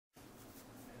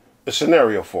A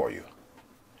scenario for you.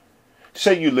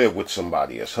 Say you live with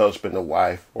somebody as husband or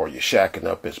wife, or you're shacking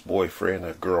up as boyfriend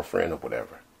or girlfriend or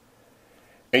whatever.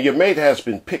 And your mate has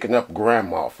been picking up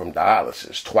grandma from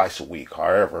dialysis twice a week,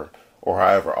 however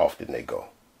often they go.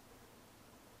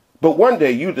 But one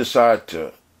day you decide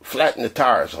to flatten the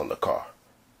tires on the car.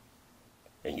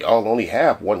 And y'all only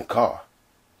have one car.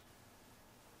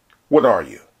 What are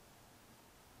you?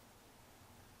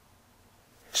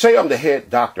 Say I'm the head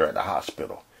doctor at the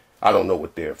hospital. I don't know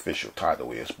what their official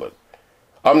title is, but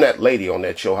I'm that lady on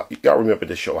that show. Y'all remember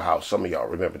the show House. Some of y'all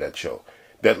remember that show.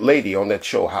 That lady on that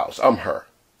show House. I'm her.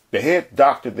 The head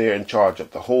doctor there in charge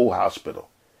of the whole hospital.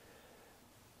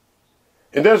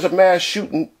 And there's a mass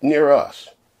shooting near us.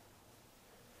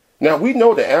 Now, we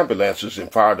know the ambulances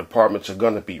and fire departments are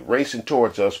going to be racing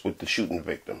towards us with the shooting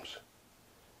victims.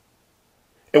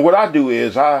 And what I do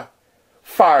is I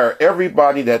fire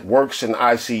everybody that works in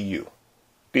ICU,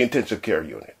 the intensive care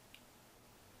unit.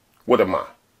 What am I?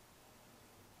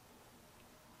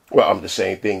 Well, I'm the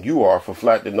same thing you are for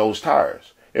flattening those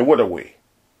tires. And what are we?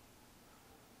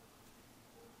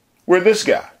 We're this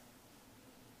guy.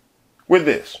 We're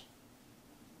this.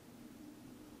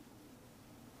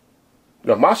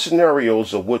 Now, my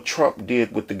scenarios are what Trump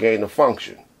did with the gain of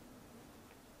function.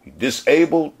 He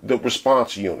disabled the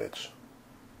response units.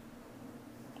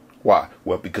 Why?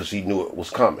 Well, because he knew it was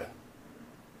coming.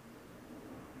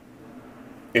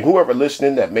 And whoever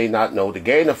listening that may not know, the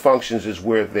gain of functions is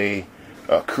where they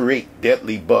create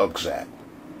deadly bugs at,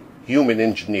 human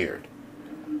engineered.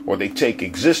 Or they take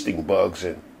existing bugs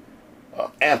and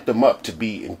amp them up to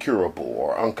be incurable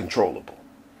or uncontrollable.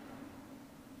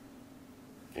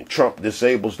 And Trump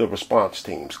disables the response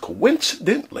teams,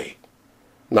 coincidentally,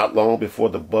 not long before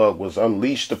the bug was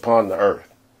unleashed upon the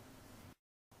earth.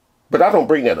 But I don't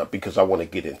bring that up because I want to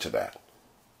get into that.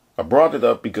 I brought it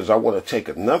up because I want to take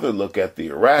another look at the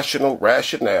irrational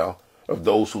rationale of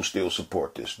those who still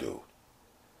support this dude.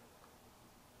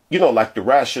 You know, like the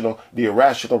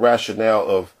irrational rationale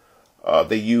of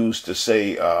they used to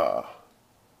say,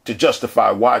 to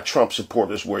justify why Trump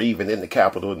supporters were even in the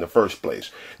Capitol in the first place.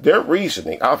 Their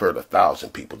reasoning, I've heard 1,000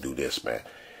 people do this, man.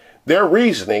 Their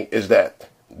reasoning is that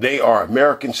they are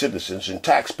American citizens and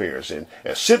taxpayers, and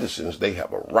as citizens, they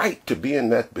have a right to be in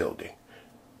that building.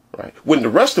 Right? When the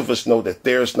rest of us know that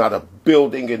there's not a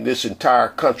building in this entire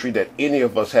country that any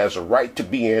of us has a right to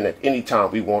be in at any time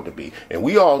we want to be. And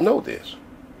we all know this.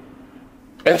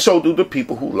 And so do the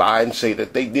people who lie and say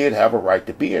that they did have a right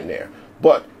to be in there.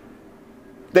 But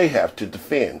they have to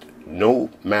defend no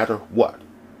matter what.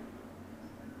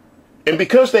 And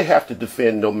because they have to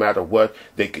defend no matter what,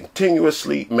 they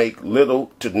continuously make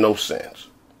little to no sense.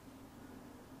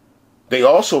 They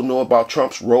also know about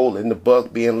Trump's role in the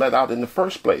bug being let out in the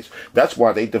first place. That's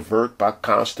why they divert by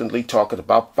constantly talking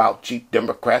about Fauci,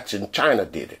 Democrats, and China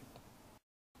did it.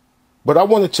 But I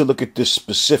wanted to look at this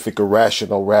specific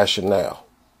irrational rationale.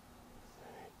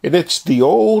 And it's the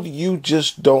old you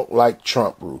just don't like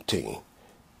Trump routine.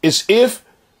 It's if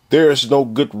there is no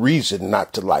good reason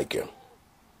not to like him.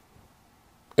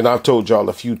 And I've told y'all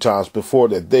a few times before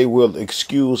that they will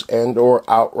excuse and or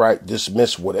outright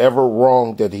dismiss whatever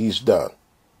wrong that he's done.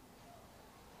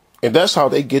 And that's how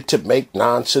they get to make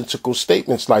nonsensical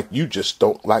statements like you just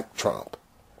don't like Trump.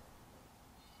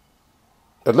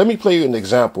 Now let me play you an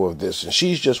example of this. And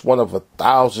she's just one of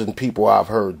 1,000 people I've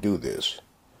heard do this.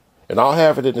 And I'll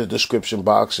have it in the description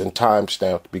box and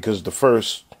timestamped because the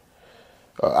first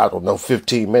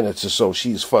 15 minutes or so,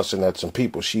 she's fussing at some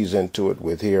people she's into it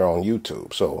with here on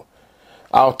YouTube. So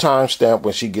I'll timestamp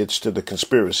when she gets to the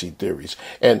conspiracy theories.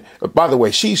 And by the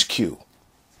way, she's QAnon.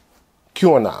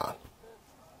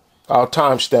 I'll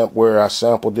timestamp where I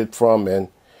sampled it from and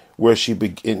where she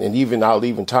and even I'll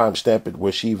even timestamp it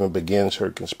where she even begins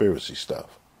her conspiracy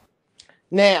stuff.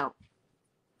 Now,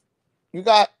 you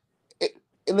got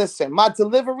listen, my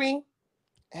delivery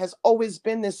has always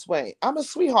been this way. I'm a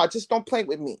sweetheart. Just don't play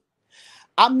with me.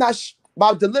 I'm not.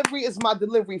 My delivery is my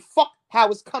delivery. Fuck how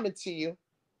it's coming to you.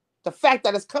 The fact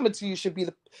that it's coming to you should be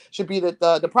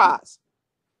the prize.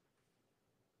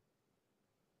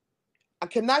 I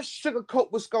cannot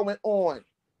sugarcoat what's going on.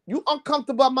 You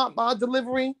uncomfortable about my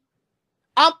delivery?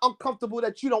 I'm uncomfortable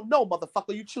that you don't know,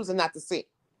 motherfucker. You choosing not to see.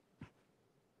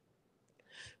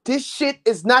 This shit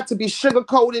is not to be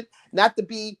sugarcoated, not to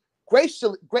be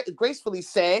gracefully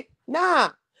said. Nah,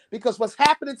 because what's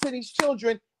happening to these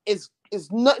children is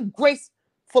nothing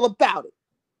graceful about it.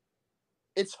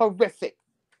 It's horrific.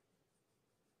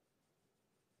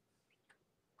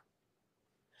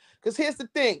 Because here's the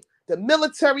thing. The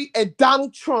military and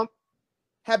Donald Trump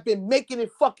have been making it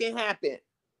fucking happen.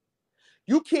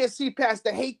 You can't see past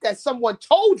the hate that someone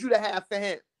told you to have for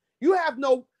him. You have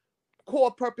no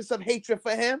core purpose of hatred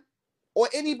for him or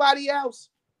anybody else.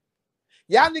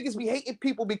 Y'all niggas be hating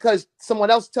people because someone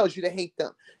else tells you to hate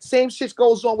them. Same shit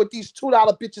goes on with these $2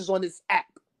 bitches on this app.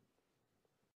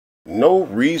 No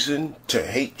reason to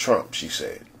hate Trump, she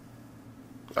said.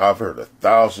 I've heard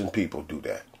 1,000 people do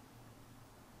that.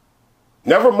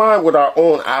 Never mind what our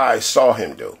own eyes saw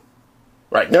him do.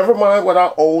 Right? Never mind what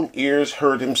our own ears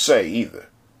heard him say either.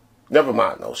 Never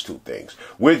mind those two things.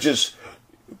 We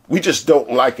just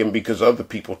don't like him because other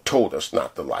people told us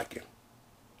not to like him.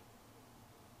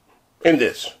 And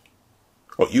this,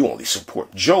 you only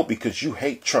support Joe because you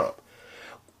hate Trump.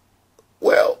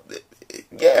 Well,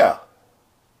 yeah.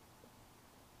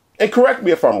 And correct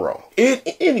me if I'm wrong.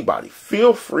 Anybody,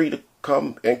 feel free to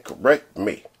come and correct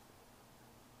me.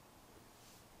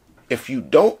 If you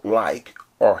don't like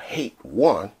or hate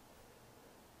one,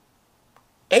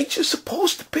 ain't you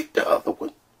supposed to pick the other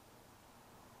one?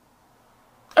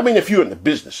 I mean, if you're in the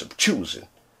business of choosing,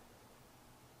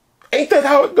 ain't that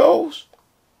how it goes?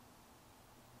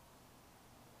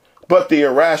 But the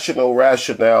irrational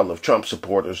rationale of Trump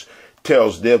supporters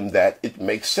tells them that it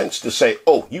makes sense to say,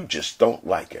 oh, you just don't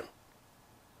like him.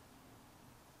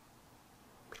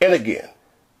 And again,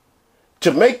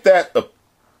 to make that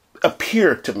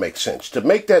appear to make sense, to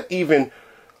make that even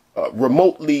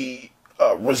remotely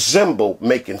resemble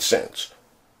making sense,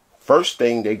 first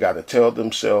thing they got to tell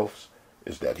themselves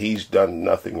is that he's done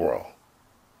nothing wrong.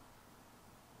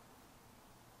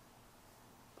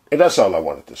 And that's all I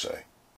wanted to say.